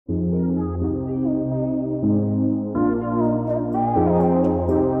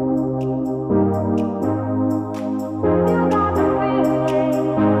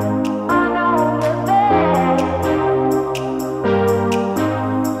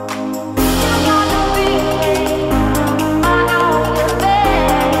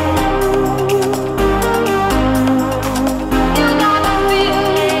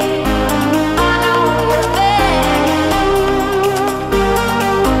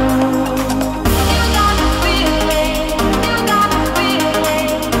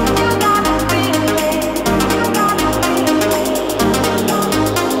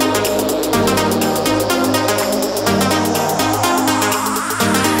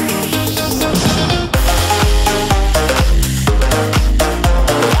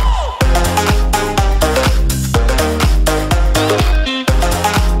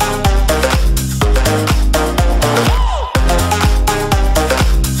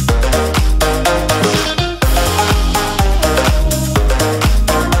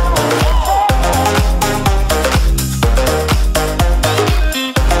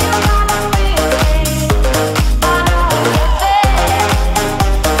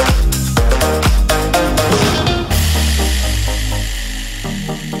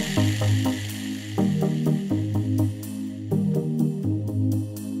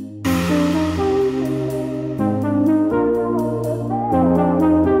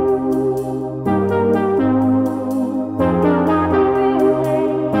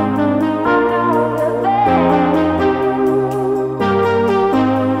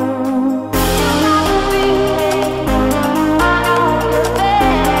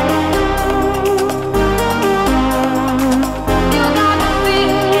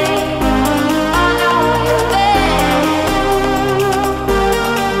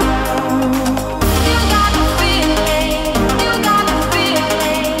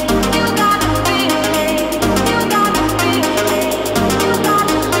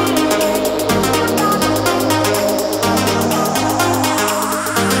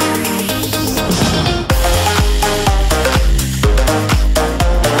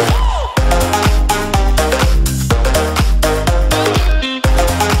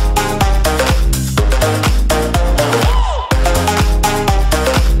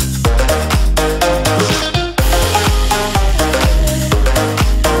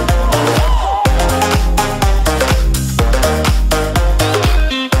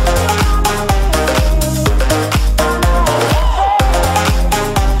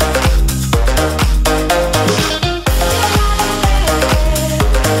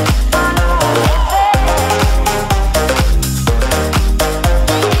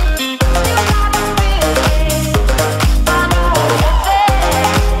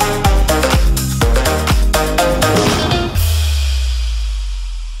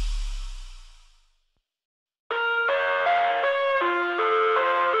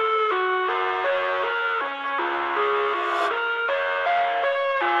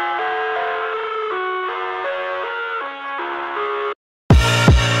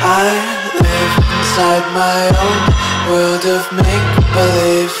I live inside my own world of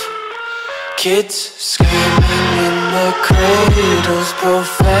make-believe. Kids screaming in their cradles,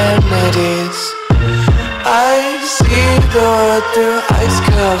 profanities. I see the world through eyes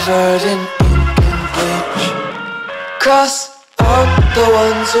covered in ink and bleach. Cross out the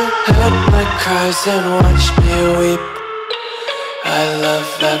ones who heard my cries and watched me weep. I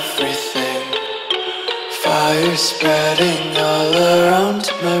love everything. Fire spreading all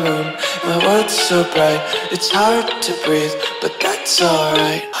around my room. My world's so bright, it's hard to breathe, but that's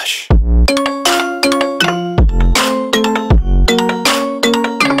alright. Hush.